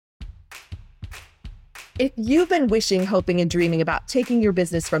If you've been wishing, hoping, and dreaming about taking your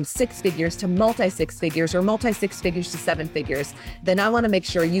business from 6 figures to multi-6 figures or multi-6 figures to 7 figures, then I want to make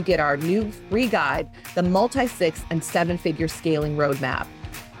sure you get our new free guide, the Multi-6 and 7-Figure Scaling Roadmap.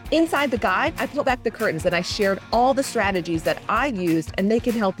 Inside the guide, I pulled back the curtains and I shared all the strategies that I used, and they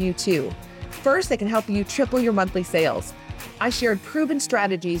can help you too. First, they can help you triple your monthly sales. I shared proven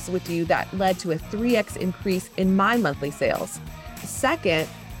strategies with you that led to a 3x increase in my monthly sales. Second,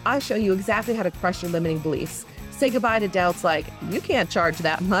 I show you exactly how to crush your limiting beliefs. Say goodbye to doubts like, you can't charge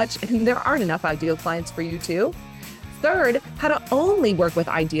that much, and there aren't enough ideal clients for you too. Third, how to only work with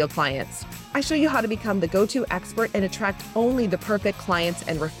ideal clients. I show you how to become the go-to expert and attract only the perfect clients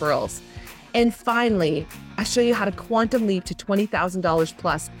and referrals. And finally, I show you how to quantum leap to $20,000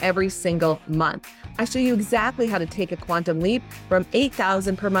 plus every single month. I show you exactly how to take a quantum leap from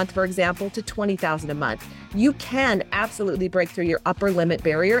 $8,000 per month, for example, to $20,000 a month. You can absolutely break through your upper limit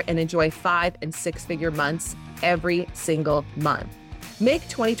barrier and enjoy 5- and 6-figure months every single month. Make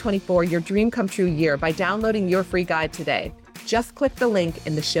 2024 your dream come true year by downloading your free guide today. Just click the link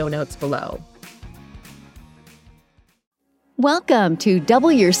in the show notes below. Welcome to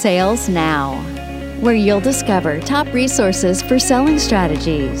Double Your Sales Now, where you'll discover top resources for selling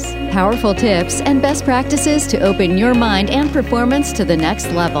strategies, powerful tips, and best practices to open your mind and performance to the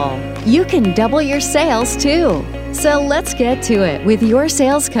next level. You can double your sales too. So let's get to it with your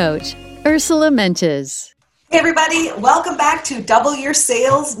sales coach, Ursula Mentjes. Hey everybody, welcome back to Double Your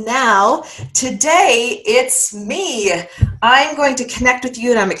Sales Now. Today, it's me. I'm going to connect with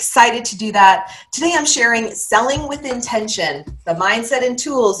you and I'm excited to do that. Today I'm sharing Selling with Intention, the mindset and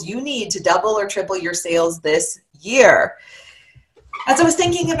tools you need to double or triple your sales this year. As I was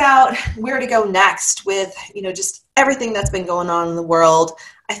thinking about where to go next with, just everything that's been going on in the world,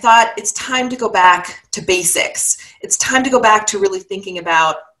 I thought it's time to go back to basics. It's time to go back to really thinking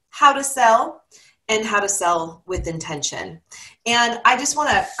about how to sell and how to sell with intention. And I want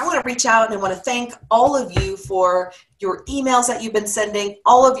to reach out and I want to thank all of you for your emails that you've been sending,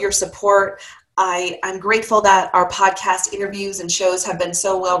 all of your support. I'm grateful that our podcast interviews and shows have been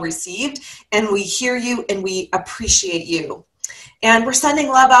so well received, and we hear you and we appreciate you. And we're sending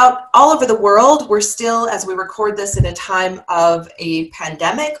love out all over the world. We're still, as we record this, in a time of a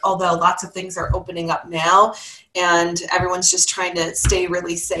pandemic, although lots of things are opening up now and everyone's just trying to stay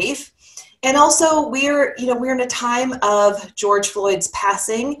really safe. And also we're in a time of George Floyd's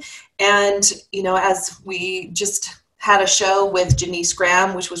passing. And, as we just had a show with Janice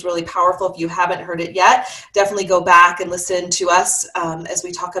Graham, which was really powerful. If you haven't heard it yet, definitely go back and listen to us as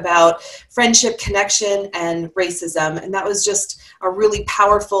we talk about friendship, connection, and racism. And that was just a really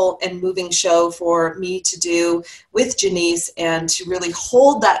powerful and moving show for me to do with Janice, and to really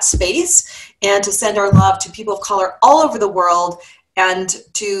hold that space and to send our love to people of color all over the world, and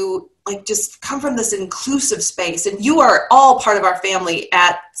to just come from this inclusive space. And you are all part of our family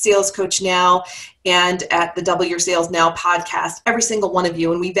at Sales Coach Now and at the Double Your Sales Now podcast, every single one of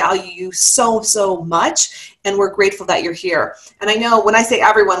you. And we value you so, so much. And we're grateful that you're here. And I know when I say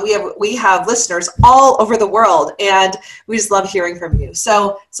everyone, we have listeners all over the world, and we just love hearing from you.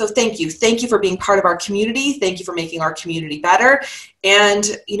 So thank you. Thank you for being part of our community. Thank you for making our community better.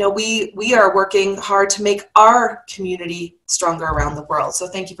 And, we are working hard to make our community stronger around the world. So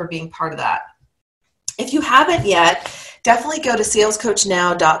thank you for being part of that. If you haven't yet, definitely go to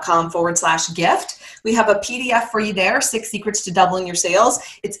salescoachnow.com/gift. We have a PDF for you there, 6 Secrets to Doubling Your Sales.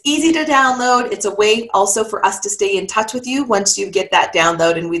 It's easy to download. It's a way also for us to stay in touch with you once you get that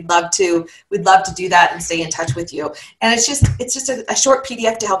download, and we'd love to do that and stay in touch with you. And it's just a short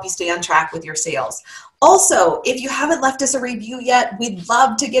PDF to help you stay on track with your sales. Also, if you haven't left us a review yet, we'd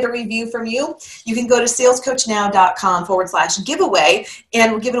love to get a review from you. You can go to salescoachnow.com/giveaway,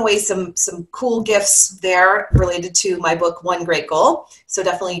 and we're giving away some cool gifts there related to my book, One Great Goal. So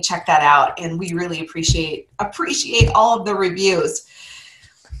definitely check that out, and we really appreciate all of the reviews.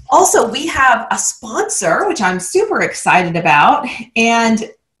 Also, we have a sponsor, which I'm super excited about, and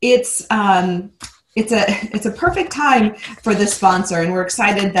it's a perfect time for this sponsor, and we're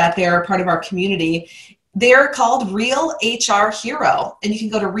excited that they're part of our community. They're called Real HR Hero, and you can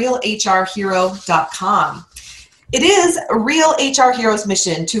go to realhrhero.com. It is Real HR Hero's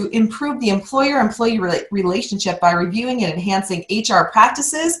mission to improve the employer-employee relationship by reviewing and enhancing HR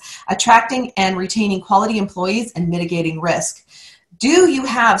practices, attracting and retaining quality employees, and mitigating risk. Do you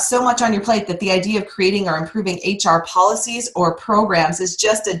have so much on your plate that the idea of creating or improving HR policies or programs is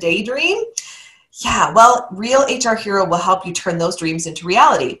just a daydream? Yeah, well, Real HR Hero will help you turn those dreams into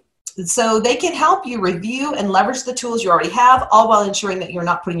reality. So they can help you review and leverage the tools you already have, all while ensuring that you're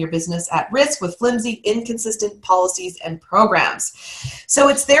not putting your business at risk with flimsy, inconsistent policies and programs. So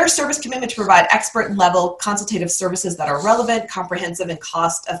it's their service commitment to provide expert level consultative services that are relevant, comprehensive, and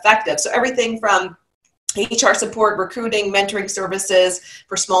cost effective. So everything from HR support, recruiting, mentoring services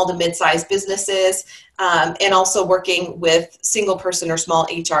for small to mid-sized businesses, and also working with single person or small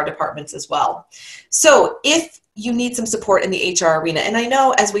HR departments as well. So if you need some support in the HR arena, and I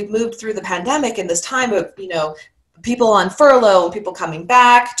know as we've moved through the pandemic and this time of, people on furlough and people coming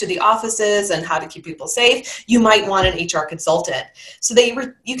back to the offices and how to keep people safe, you might want an HR consultant. So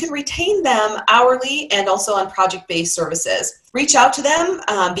you can retain them hourly and also on project-based services. Reach out to them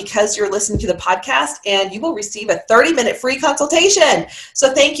because you're listening to the podcast, and you will receive a 30-minute free consultation.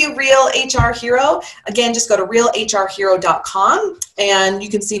 So thank you, Real HR Hero. Again, just go to realhrhero.com and you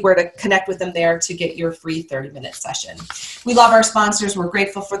can see where to connect with them there to get your free 30-minute session. We love our sponsors. We're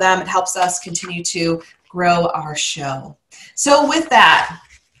grateful for them. It helps us continue to grow our show. So with that,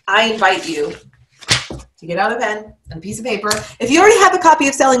 I invite you to get out a pen and a piece of paper. If you already have a copy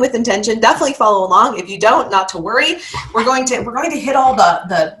of Selling with Intention, definitely follow along. If you don't, not to worry. We're going to hit all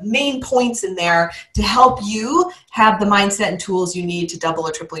the main points in there to help you have the mindset and tools you need to double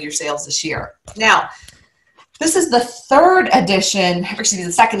or triple your sales this year. Now, this is the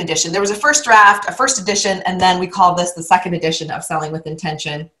second edition. There was a first draft, a first edition, and then we call this the second edition of Selling with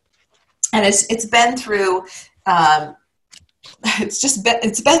Intention. And it's been through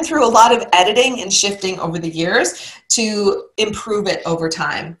it's been through a lot of editing and shifting over the years to improve it over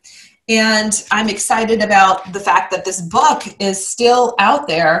time. And I'm excited about the fact that this book is still out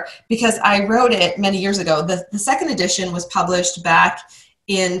there because I wrote it many years ago. The second edition was published back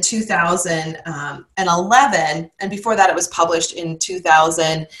in 2011, and before that it was published in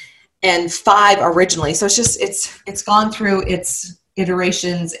 2005 originally. So it's gone through its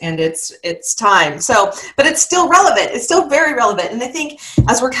iterations and it's time. So, but it's still relevant. It's still very relevant. And I think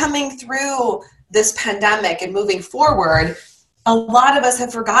as we're coming through this pandemic and moving forward, a lot of us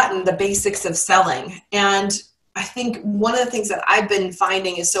have forgotten the basics of selling. And I think one of the things that I've been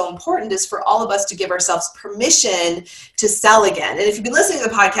finding is so important is for all of us to give ourselves permission to sell again. And if you've been listening to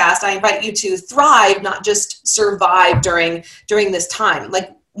the podcast, I invite you to thrive, not just survive during this time.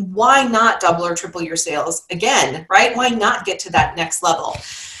 Like, why not double or triple your sales again, right? Why not get to that next level?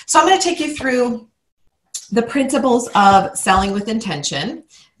 So I'm going to take you through the principles of selling with intention.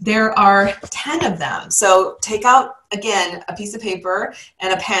 There are 10 of them. So take out, again, a piece of paper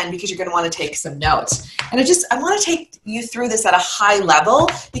and a pen because you're going to want to take some notes. And I want to take you through this at a high level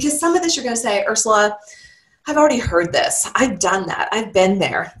because some of this you're going to say, Ursula, I've already heard this. I've done that. I've been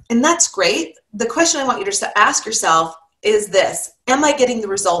there. And that's great. The question I want you to ask yourself is this: am I getting the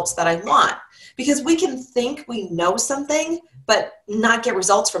results that I want? Because we can think we know something, but not get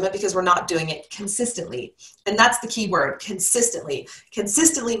results from it because we're not doing it consistently. And that's the key word, consistently.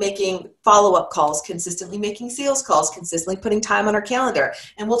 Consistently making follow-up calls, consistently making sales calls, consistently putting time on our calendar.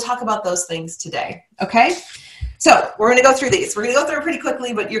 And we'll talk about those things today, okay? So we're going to go through these. We're going to go through it pretty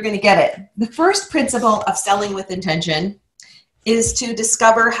quickly, but you're going to get it. The first principle of selling with intention is to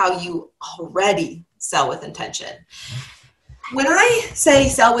discover how you already sell with intention. When I say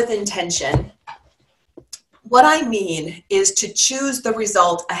sell with intention, what I mean is to choose the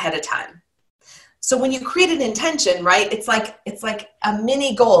result ahead of time. So when you create an intention, right, it's like a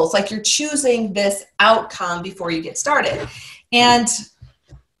mini goal. It's like you're choosing this outcome before you get started. And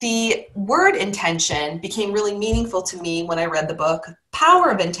the word intention became really meaningful to me when I read the book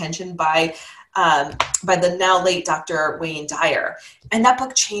Power of Intention by the now late Dr. Wayne Dyer. And that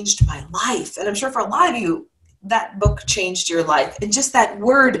book changed my life. And I'm sure for a lot of you, that book changed your life. And just that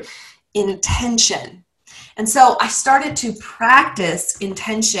word intention. And so I started to practice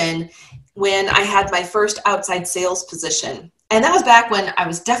intention when I had my first outside sales position. And that was back when I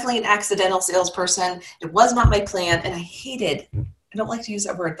was definitely an accidental salesperson. It was not my plan. And I don't like to use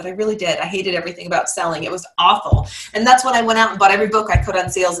that word, but I really did. I hated everything about selling. It was awful. And that's when I went out and bought every book I could on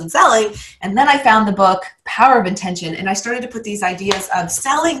sales and selling. And then I found the book, Power of Intention. And I started to put these ideas of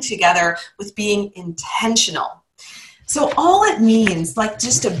selling together with being intentional. So all it means, like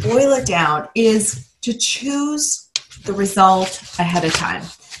just to boil it down, is to choose the result ahead of time.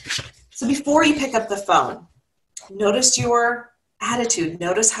 So before you pick up the phone, notice your attitude.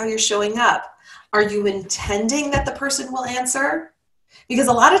 Notice how you're showing up. Are you intending that the person will answer? Because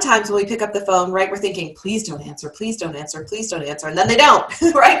a lot of times when we pick up the phone, right, we're thinking, please don't answer, please don't answer, please don't answer. And then they don't,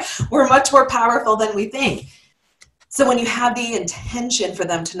 right? We're much more powerful than we think. So when you have the intention for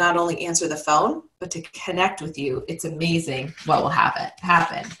them to not only answer the phone, but to connect with you, it's amazing what will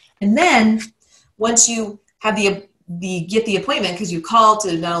happen. And then once you have the get the appointment, because you call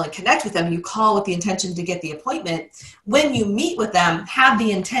to not only connect with them, you call with the intention to get the appointment. When you meet with them, have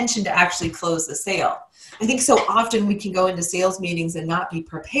the intention to actually close the sale. I think so often we can go into sales meetings and not be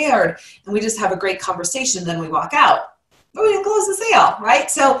prepared, and we just have a great conversation, and then we walk out. But we didn't close the sale, right?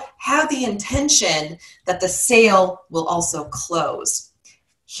 So have the intention that the sale will also close.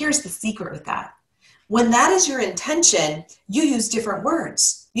 Here's the secret with that. When that is your intention, you use different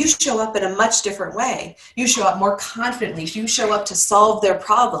words. You show up in a much different way. You show up more confidently. You show up to solve their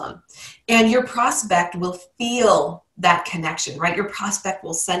problem. And your prospect will feel that connection, right? Your prospect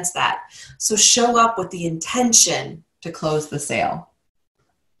will sense that. So show up with the intention to close the sale.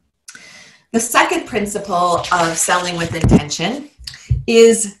 The second principle of selling with intention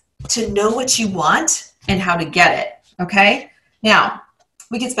is to know what you want and how to get it, okay? Now,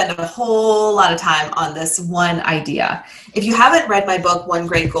 we could spend a whole lot of time on this one idea. If you haven't read my book, One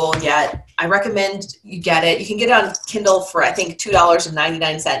Great Goal, yet, I recommend you get it. You can get it on Kindle for, I think,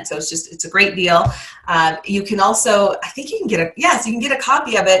 $2.99. So it's a great deal. You can also, I think you can get you can get a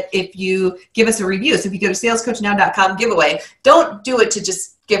copy of it if you give us a review. So if you go to salescoachnow.com giveaway, don't do it to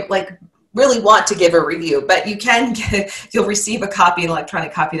just really want to give a review, but you'll receive a copy, an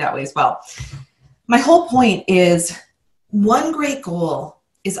electronic copy that way as well. My whole point is One Great Goal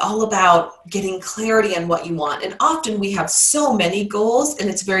is all about getting clarity on what you want. And often we have so many goals and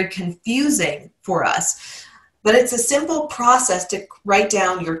it's very confusing for us. But it's a simple process to write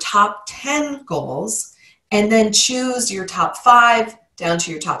down your top 10 goals and then choose your top 5 down to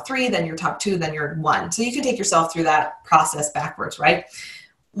your top 3, then your top 2, then your 1. So you can take yourself through that process backwards, right?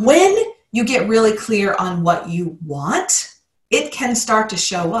 When you get really clear on what you want, it can start to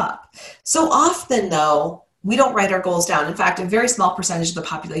show up. So often though, we don't write our goals down. In fact, a very small percentage of the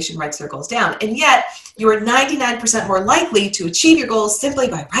population writes their goals down. And yet, you are 99% more likely to achieve your goals simply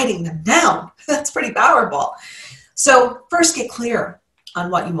by writing them down. That's pretty powerful. So first, get clear on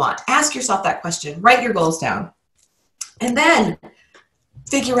what you want. Ask yourself that question. Write your goals down. And then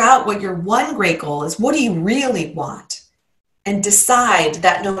figure out what your one great goal is. What do you really want? And decide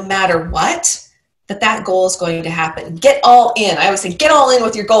that no matter what, that goal is going to happen. Get all in. I always say, get all in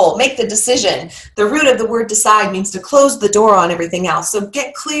with your goal. Make the decision. The root of the word decide means to close the door on everything else. So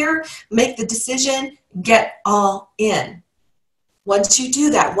get clear, make the decision, get all in. Once you do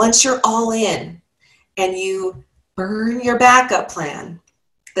that, once you're all in and you burn your backup plan,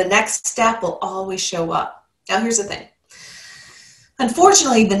 the next step will always show up. Now, here's the thing.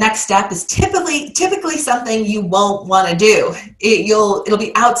 Unfortunately, the next step is typically something you won't want to do. It'll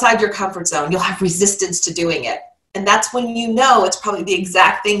be outside your comfort zone. You'll have resistance to doing it. And that's when you know it's probably the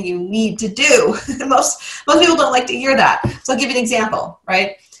exact thing you need to do. Most people don't like to hear that. So I'll give you an example,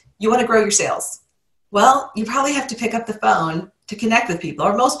 right? You want to grow your sales. Well, you probably have to pick up the phone to connect with people,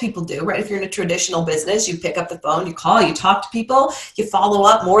 or most people do, right? If you're in a traditional business, you pick up the phone, you call, you talk to people, you follow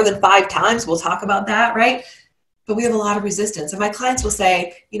up more than 5 times. We'll talk about that, right? But we have a lot of resistance. And my clients will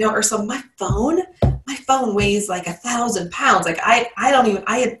say, Ursula, my phone weighs like 1,000 pounds. Like I'm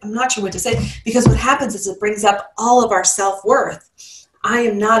not sure what to say, because what happens is it brings up all of our self-worth. I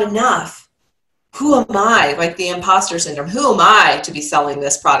am not enough. Who am I? Like the imposter syndrome. Who am I to be selling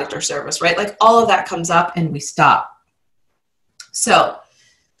this product or service, right? Like all of that comes up and we stop. So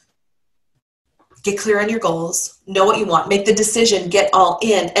get clear on your goals, know what you want, make the decision, get all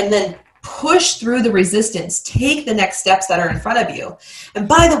in, and then push through the resistance. Take the next steps that are in front of you. And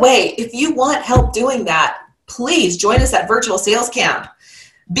by the way, if you want help doing that, please join us at Virtual Sales Camp.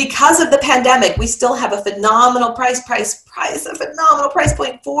 Because of the pandemic, we still have a phenomenal price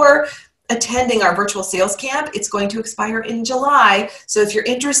point for attending our Virtual Sales Camp. It's going to expire in July. So if you're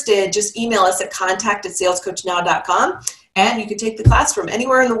interested, just email us at contact@salescoachnow.com. And you can take the class from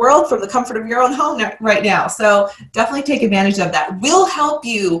anywhere in the world from the comfort of your own home right now. So definitely take advantage of that. We'll help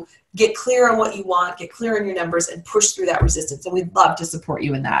you get clear on what you want, get clear on your numbers, and push through that resistance. And we'd love to support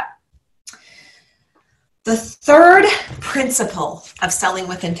you in that. The third principle of selling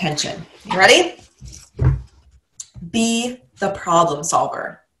with intention. You ready? Be the problem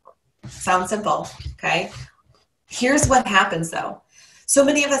solver. Sounds simple, okay? Here's what happens though. So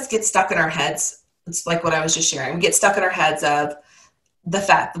many of us get stuck in our heads. It's like what I was just sharing. We get stuck in our heads of the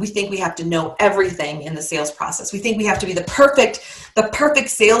fact that we think we have to know everything in the sales process. We think we have to be the perfect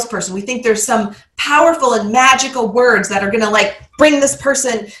salesperson. We think there's some powerful and magical words that are going to bring this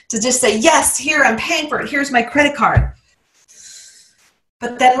person to just say, yes, here, I'm paying for it. Here's my credit card.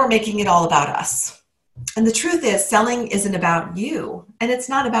 But then we're making it all about us. And the truth is, selling isn't about you, and it's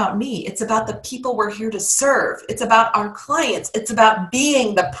not about me. It's about the people we're here to serve. It's about our clients. It's about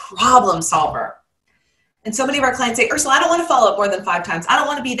being the problem solver. And so many of our clients say, Ursula, I don't want to follow up more than 5 times. I don't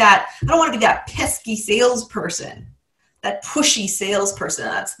want to be that pesky salesperson. that pushy salesperson.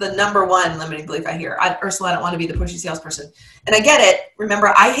 That's the number one limiting belief I hear. Ursula, I don't want to be the pushy salesperson. And I get it.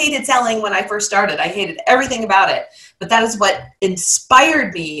 Remember, I hated selling when I first started. I hated everything about it. But that is what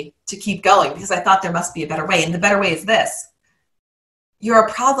inspired me to keep going, because I thought there must be a better way. And the better way is this. You're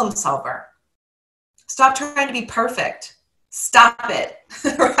a problem solver. Stop trying to be perfect. Stop it.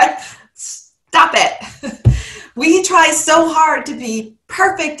 Right? Stop it. We try so hard to be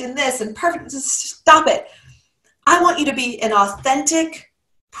perfect in this and perfect. Just stop it. I want you to be an authentic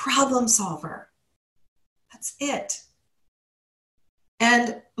problem solver. That's it.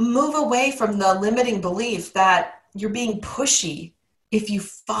 And move away from the limiting belief that you're being pushy if you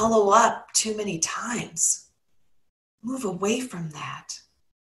follow up too many times. Move away from that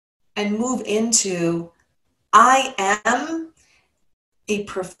and move into, I am a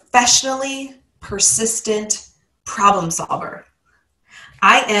professionally persistent problem solver.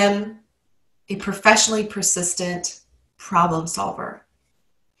 I am a professionally persistent problem solver.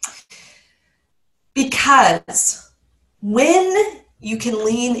 Because when you can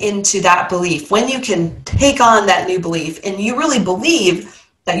lean into that belief, when you can take on that new belief, and you really believe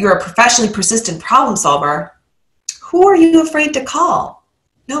that you're a professionally persistent problem solver, who are you afraid to call?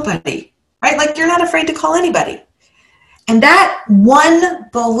 Nobody, right? Like, you're not afraid to call anybody. And that one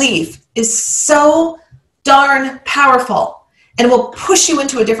belief is so darn powerful. And it will push you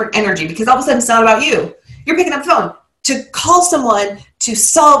into a different energy, because all of a sudden it's not about you. You're picking up the phone to call someone to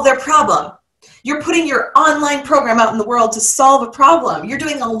solve their problem. You're putting your online program out in the world to solve a problem. You're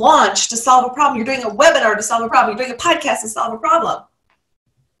doing a launch to solve a problem. You're doing a webinar to solve a problem. You're doing a podcast to solve a problem.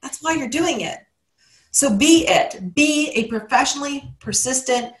 That's why you're doing it. So be it. Be a professionally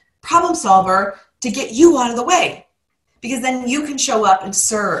persistent problem solver to get you out of the way, because then you can show up and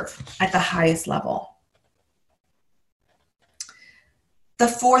serve at the highest level. The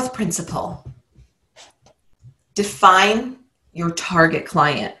fourth principle, define your target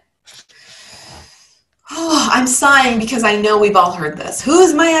client. Oh, I'm sighing because I know we've all heard this.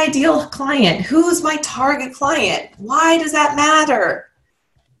 Who's my ideal client? Who's my target client? Why does that matter?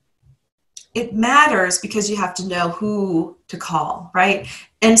 It matters because you have to know who to call, right?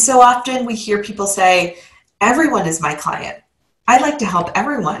 And so often we hear people say, everyone is my client. I'd like to help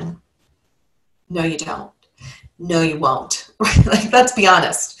everyone. No, you don't. No, you won't. Like, let's be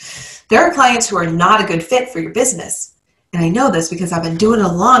honest. There are clients who are not a good fit for your business. And I know this because I've been doing it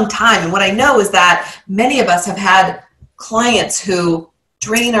a long time. And what I know is that many of us have had clients who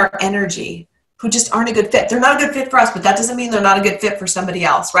drain our energy, who just aren't a good fit. They're not a good fit for us, but that doesn't mean they're not a good fit for somebody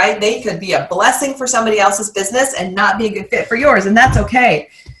else, right? They could be a blessing for somebody else's business and not be a good fit for yours. And that's okay.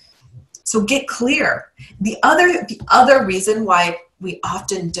 So get clear. The other reason why we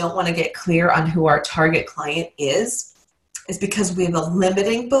often don't want to get clear on who our target client is because we have a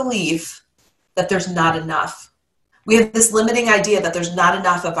limiting belief that there's not enough. We have this limiting idea that there's not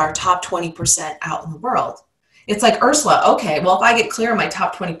enough of our top 20% out in the world. It's like, Ursula, okay, well, if I get clear on my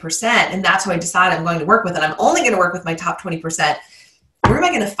top 20% and that's who I decide I'm going to work with, and I'm only going to work with my top 20%, where am I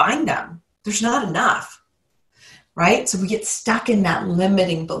going to find them? There's not enough, right? So we get stuck in that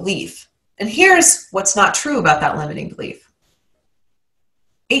limiting belief. And here's what's not true about that limiting belief.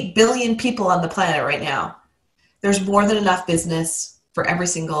 8 billion people on the planet right now. There's more than enough business for every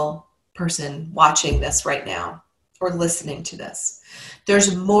single person watching this right now or listening to this.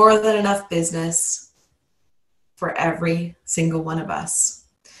 There's more than enough business for every single one of us.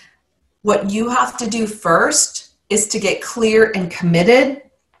 What you have to do first is to get clear and committed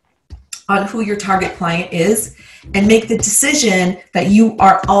on who your target client is and make the decision that you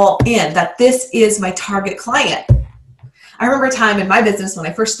are all in, that this is my target client. I remember a time in my business when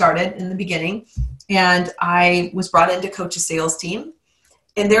I first started in the beginning, and I was brought in to coach a sales team.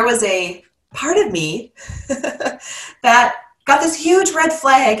 And there was a part of me that got this huge red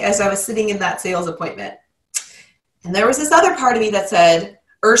flag as I was sitting in that sales appointment. And there was this other part of me that said,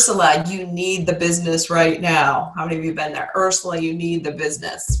 Ursula, you need the business right now. How many of you have been there? Ursula, you need the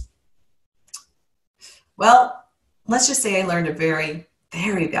business. Well, let's just say I learned a very,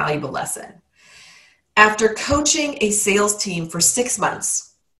 very valuable lesson. After coaching a sales team for 6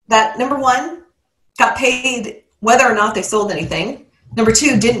 months, that, number one, got paid whether or not they sold anything. Number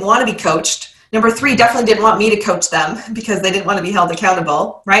two, didn't want to be coached. Number three, definitely didn't want me to coach them because they didn't want to be held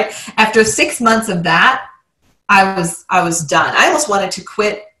accountable, right? After 6 months of that, I was done. I almost wanted to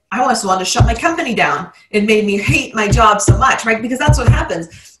quit. I almost wanted to shut my company down. It made me hate my job so much, right? Because that's what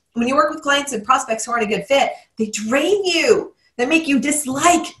happens. When you work with clients and prospects who aren't a good fit, they drain you. They make you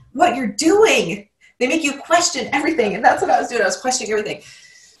dislike what you're doing. They make you question everything. And that's what I was doing. I was questioning everything.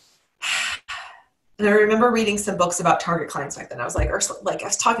 And I remember reading some books about target clients back then. I was like, Ursula, like I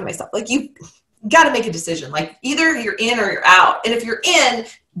was talking to myself, like you you got to make a decision. Like either you're in or you're out. And if you're in,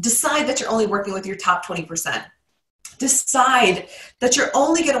 decide that you're only working with your top 20%. Decide that you're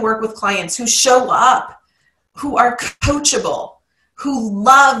only going to work with clients who show up, who are coachable, who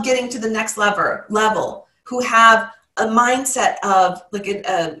love getting to the next level, who have a mindset of like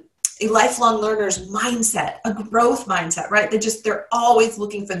a lifelong learner's mindset, a growth mindset, right? They're always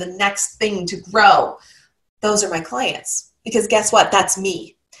looking for the next thing to grow. Those are my clients. Because guess what? That's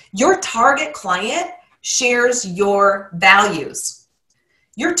me. Your target client shares your values.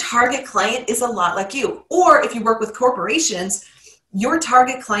 Your target client is a lot like you. Or if you work with corporations, your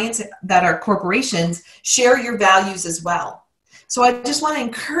target clients that are corporations share your values as well. So I just want to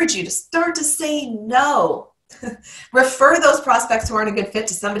encourage you to start to say no. Refer those prospects who aren't a good fit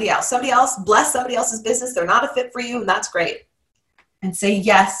to somebody else. Bless somebody else's business. They're not a fit for you, and that's great. And say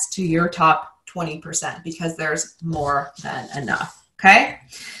yes to your top 20% because there's more than enough. Okay?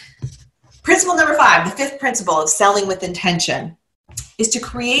 Principle number 5, the 5th principle of selling with intention, is to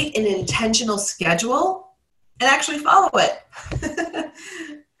create an intentional schedule and actually follow it.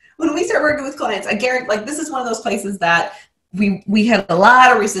 When we start working with clients, I guarantee, like, this is one of those places that we had a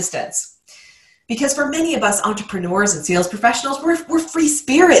lot of resistance. Because for many of us entrepreneurs and sales professionals, we're free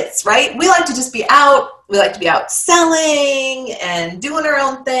spirits, right? We like to just be out. We like to be out selling and doing our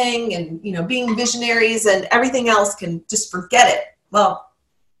own thing and, being visionaries, and everything else can just forget it. Well,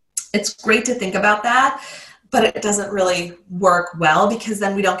 it's great to think about that, but it doesn't really work well because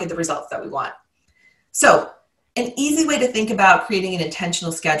then we don't get the results that we want. So an easy way to think about creating an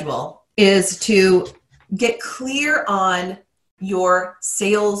intentional schedule is to get clear on your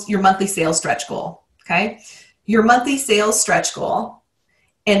monthly sales stretch goal, okay? Your monthly sales stretch goal,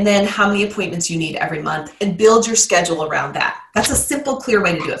 and then how many appointments you need every month, and build your schedule around that. That's a simple, clear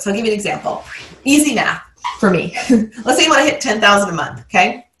way to do it. So I'll give you an example. Easy math for me. Let's say you want to hit $10,000 a month,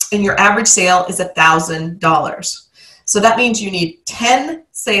 okay? And your average sale is $1,000. So that means you need 10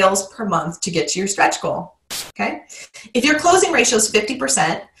 sales per month to get to your stretch goal, okay? If your closing ratio is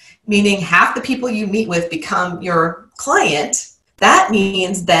 50%, meaning half the people you meet with become your client, that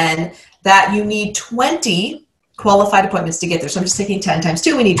means then that you need 20 qualified appointments to get there. So I'm just taking 10 times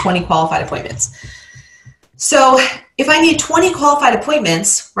 2, we need 20 qualified appointments. So if I need 20 qualified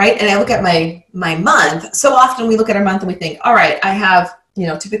appointments, right, and I look at my month, so often we look at our month and we think, all right, I have,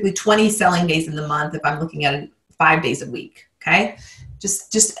 typically 20 selling days in the month if I'm looking at it 5 days a week, okay?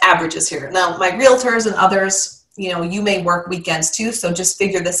 Just averages here. Now, my realtors and others, you may work weekends too, so just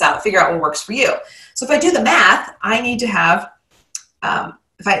figure this out. Figure out what works for you. So if I do the math, I need to have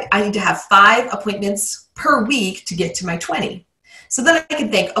I need to have 5 appointments per week to get to my 20. So then I can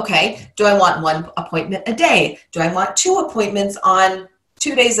think, okay, do I want 1 appointment a day? Do I want 2 appointments on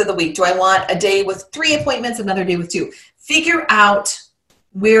 2 days of the week? Do I want a day with 3 appointments, another day with 2? Figure out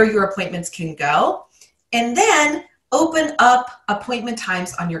where your appointments can go, and then open up appointment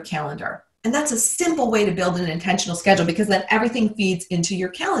times on your calendar. And that's a simple way to build an intentional schedule because then everything feeds into your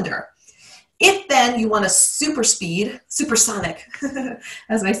calendar. If then you want to supersonic,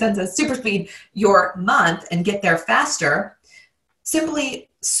 as my son says, super speed your month and get there faster, simply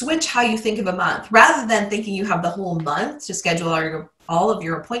switch how you think of a month. Rather than thinking you have the whole month to schedule all of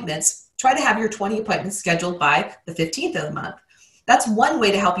your appointments, try to have your 20 appointments scheduled by the 15th of the month. That's one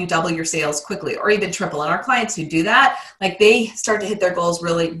way to help you double your sales quickly or even triple. And our clients who do that, like they start to hit their goals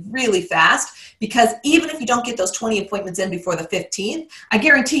really, really fast because even if you don't get those 20 appointments in before the 15th, I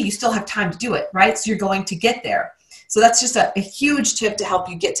guarantee you still have time to do it, right? So you're going to get there. So that's just a huge tip to help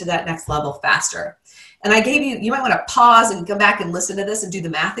you get to that next level faster. And I gave you might want to pause and go back and listen to this and do the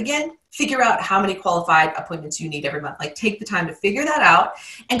math again. Figure out how many qualified appointments you need every month. Like take the time to figure that out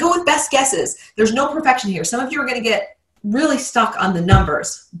and go with best guesses. There's no perfection here. Some of you are going to get really stuck on the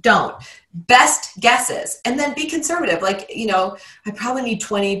numbers. Don't. Best guesses. And then be conservative. Like, I probably need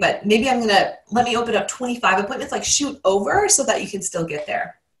 20, but maybe let me open up 25 appointments, like shoot over so that you can still get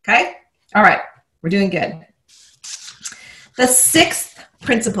there. Okay? All right. We're doing good. The 6th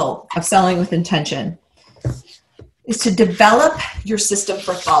principle of selling with intention is to develop your system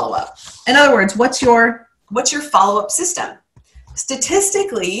for follow-up. In other words, what's your follow-up system?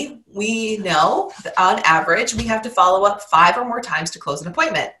 Statistically, we know that on average, we have to follow up 5 or more times to close an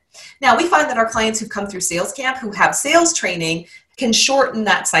appointment. Now, we find that our clients who come through Sales Camp, who have sales training, can shorten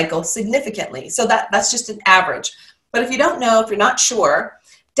that cycle significantly. So that's just an average. But if you don't know, if you're not sure,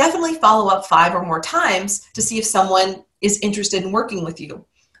 definitely follow up 5 or more times to see if someone is interested in working with you.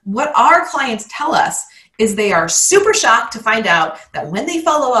 What our clients tell us is they are super shocked to find out that when they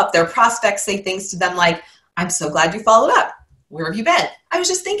follow up, their prospects say things to them like, "I'm so glad you followed up. Where have you been? I was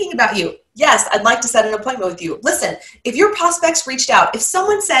just thinking about you." yes, I'd like to set an appointment with you. Listen, if your prospects reached out, if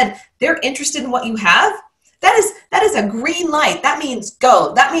someone said they're interested in what you have, that is a green light. That means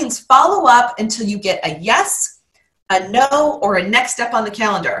go. That means follow up until you get a yes, a no, or a next step on the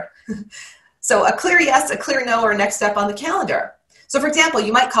calendar. So a clear yes, a clear no, or a next step on the calendar. So for example,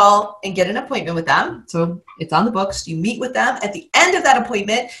 you might call and get an appointment with them. So it's on the books. You meet with them. At the end of that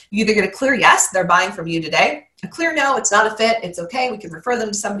appointment, you either get a clear yes, they're buying from you today. A clear no, it's not a fit. It's okay. We can refer them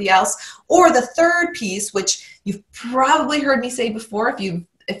to somebody else. Or the third piece, which you've probably heard me say before,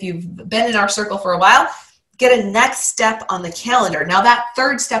 if you've been in our circle for a while, get a next step on the calendar. Now that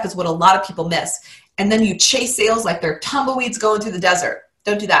third step is what a lot of people miss. And then you chase sales like they're tumbleweeds going through the desert.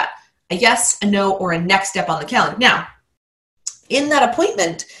 Don't do that. A yes, a no, or a next step on the calendar. Now, in that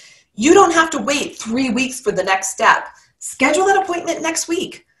appointment, you don't have to wait 3 weeks for the next step. Schedule that appointment next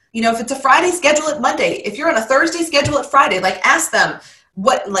week. If it's a Friday, schedule it Monday. If you're on a Thursday, schedule it Friday. Ask them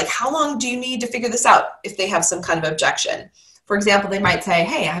how long do you need to figure this out if they have some kind of objection. For example, they might say,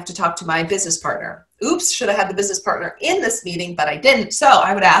 hey, I have to talk to my business partner. Oops, should have had the business partner in this meeting, but I didn't. So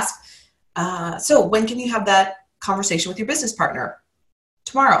I would ask, so when can you have that conversation with your business partner?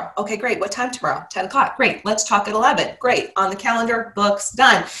 Tomorrow. Okay, great. What time tomorrow? 10 o'clock. Great. Let's talk at 11. Great. On the calendar, books,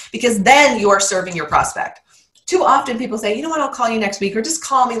 done. Because then you are serving your prospect. Too often people say, you know what, I'll call you next week, or just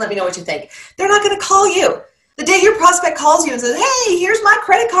call me, let me know what you think. They're not going to call you. The day your prospect calls you and says, hey, here's my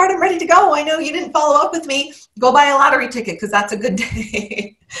credit card, I'm ready to go. I know you didn't follow up with me. Go buy a lottery ticket because that's a good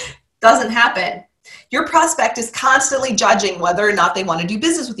day. Doesn't happen. Your prospect is constantly judging whether or not they want to do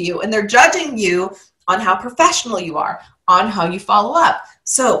business with you. And they're judging you on how professional you are, on how you follow up.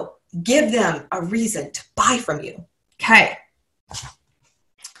 So give them a reason to buy from you. Okay.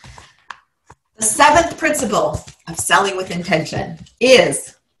 The seventh principle of selling with intention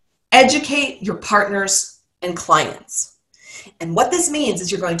is educate your partners and clients. And what this means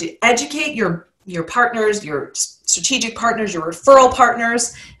is you're going to educate your partners, your strategic partners, your referral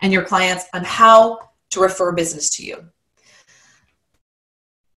partners, and your clients on how to refer business to you.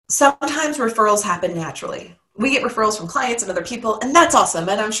 Sometimes referrals happen naturally. We get referrals from clients and other people, and that's awesome,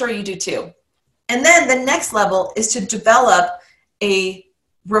 and I'm sure you do too. And then the next level is to develop a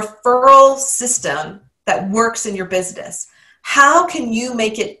referral system that works in your business. How can you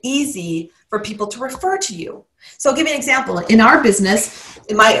make it easy for people to refer to you? So I'll give you an example. In our business,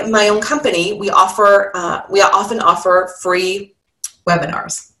 in my own company, we often offer free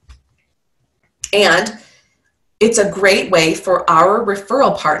webinars. And it's a great way for our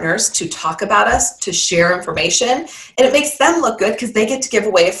referral partners to talk about us, to share information, and it makes them look good because they get to give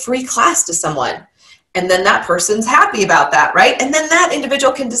away a free class to someone. And then that person's happy about that, right? And then that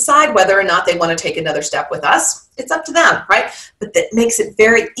individual can decide whether or not they want to take another step with us. It's up to them, right? But that makes it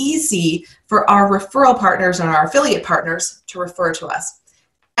very easy for our referral partners and our affiliate partners to refer to us.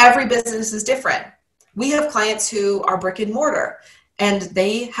 Every business is different. We have clients who are brick and mortar, and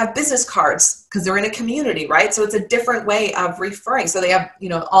they have business cards because they're in a community, right? So it's a different way of referring. So they have,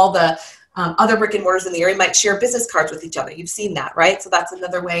 all the other brick and mortars in the area might share business cards with each other. You've seen that, right? So that's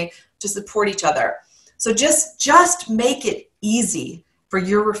another way to support each other. So just make it easy for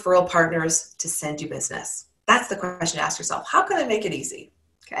your referral partners to send you business. That's the question to ask yourself. How can I make it easy?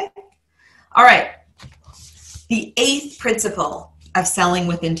 Okay. All right. The eighth principle of selling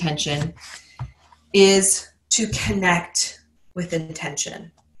with intention is to connect with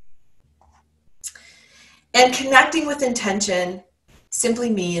intention. And connecting with intention simply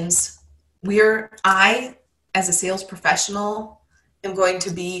means I, as a sales professional, am going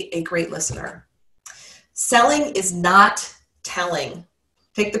to be a great listener. Selling is not telling.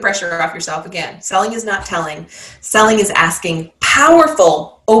 Take the pressure off yourself again. Selling is not telling. Selling is asking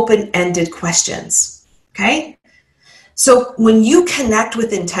powerful, open-ended questions. Okay? So when you connect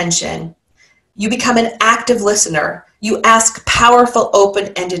with intention, you become an active listener. You ask powerful,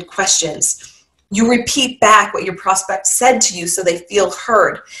 open-ended questions. You repeat back what your prospect said to you so they feel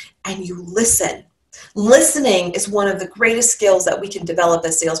heard, and you listen. Listening is one of the greatest skills that we can develop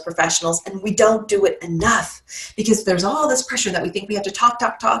as sales professionals, and we don't do it enough because there's all this pressure that we think we have to talk.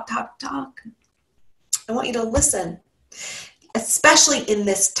 I want you to listen, especially in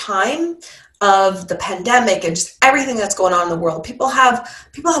this time of the pandemic and just everything that's going on in the world. People have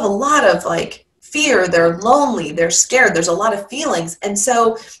a lot of fear. They're lonely. They're scared. There's a lot of feelings. And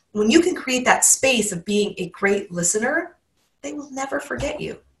so when you can create that space of being a great listener, they will never forget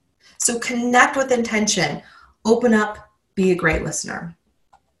you. So connect with intention, open up, be a great listener.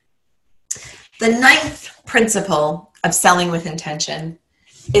 The ninth principle of selling with intention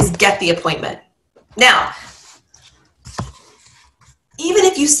is get the appointment. Now, even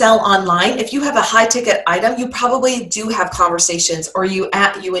if you sell online, if you have a high ticket item, you probably do have conversations, or you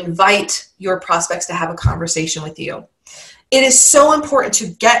invite your prospects to have a conversation with you. It is so important to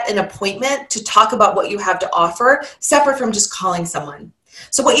get an appointment to talk about what you have to offer, separate from just calling someone.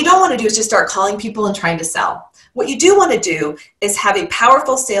 So what you don't want to do is just start calling people and trying to sell. What you do want to do is have a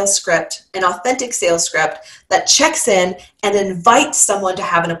powerful sales script, an authentic sales script that checks in and invites someone to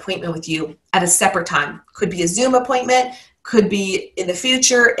have an appointment with you at a separate time. Could be a Zoom appointment, could be in the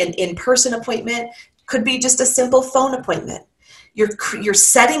future an in-person appointment, could be just a simple phone appointment. You're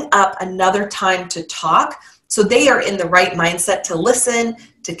setting up another time to talk so they are in the right mindset to listen,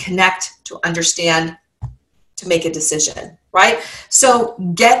 to connect, to understand, to make a decision, right? So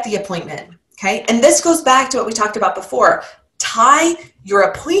get the appointment, okay? And this goes back to what we talked about before. Tie your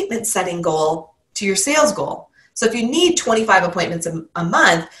appointment setting goal to your sales goal. So if you need 25 appointments a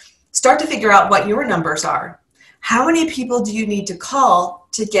month, start to figure out what your numbers are. How many people do you need to call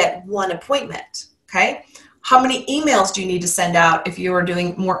to get one appointment, okay? How many emails do you need to send out if you are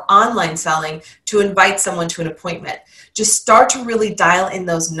doing more online selling to invite someone to an appointment? Just start to really dial in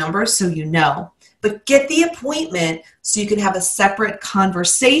those numbers so you know. But get the appointment so you can have a separate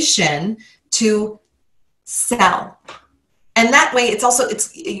conversation to sell. And that way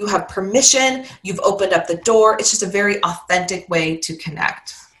you have permission, you've opened up the door. It's just a very authentic way to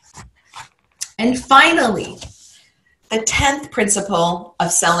connect. And finally, the 10th principle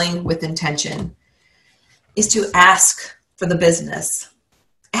of selling with intention is to ask for the business.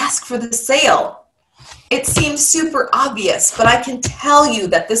 Ask for the sale. It seems super obvious, but I can tell you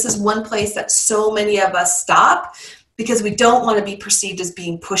that this is one place that so many of us stop because we don't want to be perceived as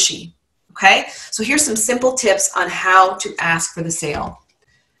being pushy, okay? So here's some simple tips on how to ask for the sale.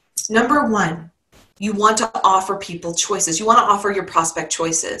 Number one, you want to offer people choices. You want to offer your prospect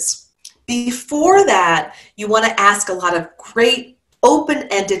choices. Before that, you want to ask a lot of great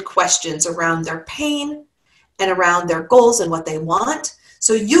open-ended questions around their pain and around their goals and what they want,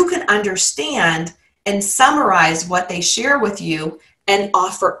 so you can understand and summarize what they share with you and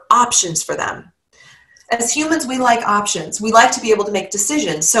offer options for them. As humans, we like options. We like to be able to make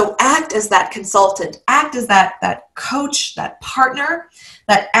decisions. So act as that consultant, act as that coach, that partner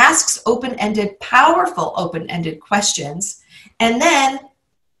that asks open-ended, powerful open-ended questions, and then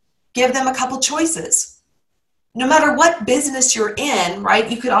give them a couple choices. No matter what business you're in, right?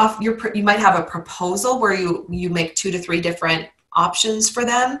 You might have a proposal where you make 2 to 3 different options for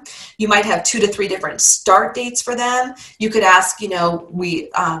them. You might have 2 to 3 different start dates for them. You could ask,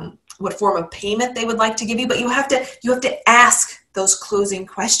 what form of payment they would like to give you, but you have to ask those closing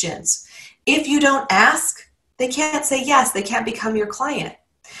questions. If you don't ask, they can't say yes. They can't become your client.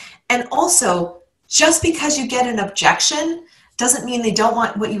 And also, just because you get an objection doesn't mean they don't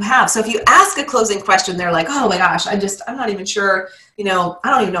want what you have. So if you ask a closing question, they're like, oh my gosh, I'm not even sure, I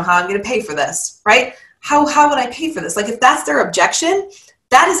don't even know how I'm going to pay for this, right? How would I pay for this? Like if that's their objection,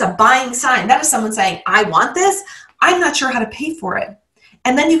 that is a buying sign. That is someone saying, I want this. I'm not sure how to pay for it.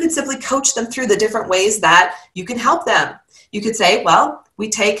 And then you can simply coach them through the different ways that you can help them. You could say, well, we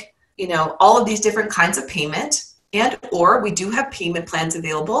take, all of these different kinds of payment, or we do have payment plans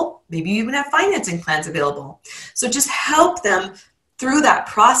available. Maybe you even have financing plans available. So just help them through that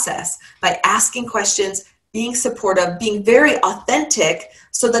process by asking questions, being supportive, being very authentic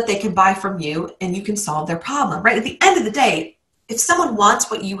so that they can buy from you and you can solve their problem, right? At the end of the day, if someone wants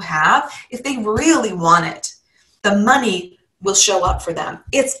what you have, if they really want it, the money will show up for them.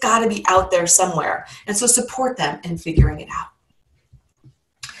 It's got to be out there somewhere. And so support them in figuring it out.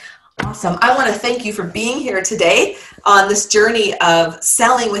 Awesome. I want to thank you for being here today on this journey of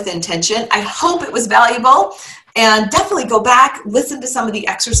selling with intention. I hope it was valuable, and definitely go back, listen to some of the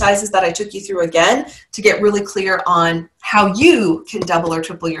exercises that I took you through again to get really clear on how you can double or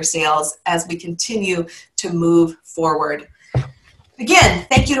triple your sales as we continue to move forward. Again,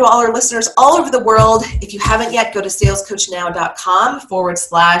 thank you to all our listeners all over the world. If you haven't yet, go to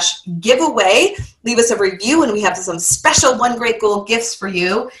salescoachnow.com/giveaway. Leave us a review, and we have some special One Great Goal gifts for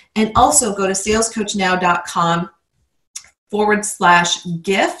you. And also go to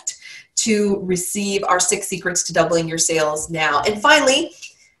salescoachnow.com/gift to receive our 6 secrets to doubling your sales now. And finally,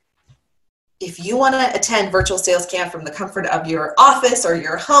 if you want to attend Virtual Sales Camp from the comfort of your office or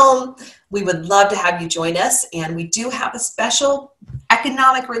your home, we would love to have you join us. And we do have a special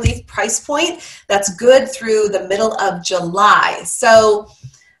economic relief price point that's good through the middle of July. So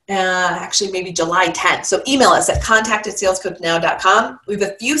actually maybe July 10th. So email us at contact@salescoachnow.com. We have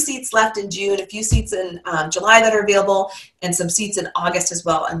a few seats left in June, a few seats in July that are available, and some seats in August as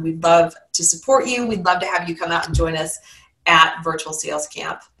well. And we'd love to support you. We'd love to have you come out and join us at Virtual Sales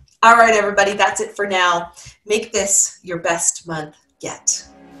Camp. All right, everybody, that's it for now. Make this your best month get.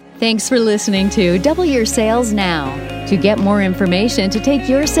 Thanks for listening to Double Your Sales Now. To get more information to take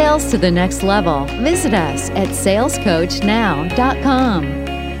your sales to the next level, visit us at salescoachnow.com.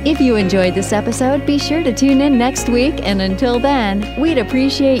 If you enjoyed this episode, be sure to tune in next week. And until then, we'd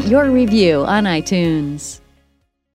appreciate your review on iTunes.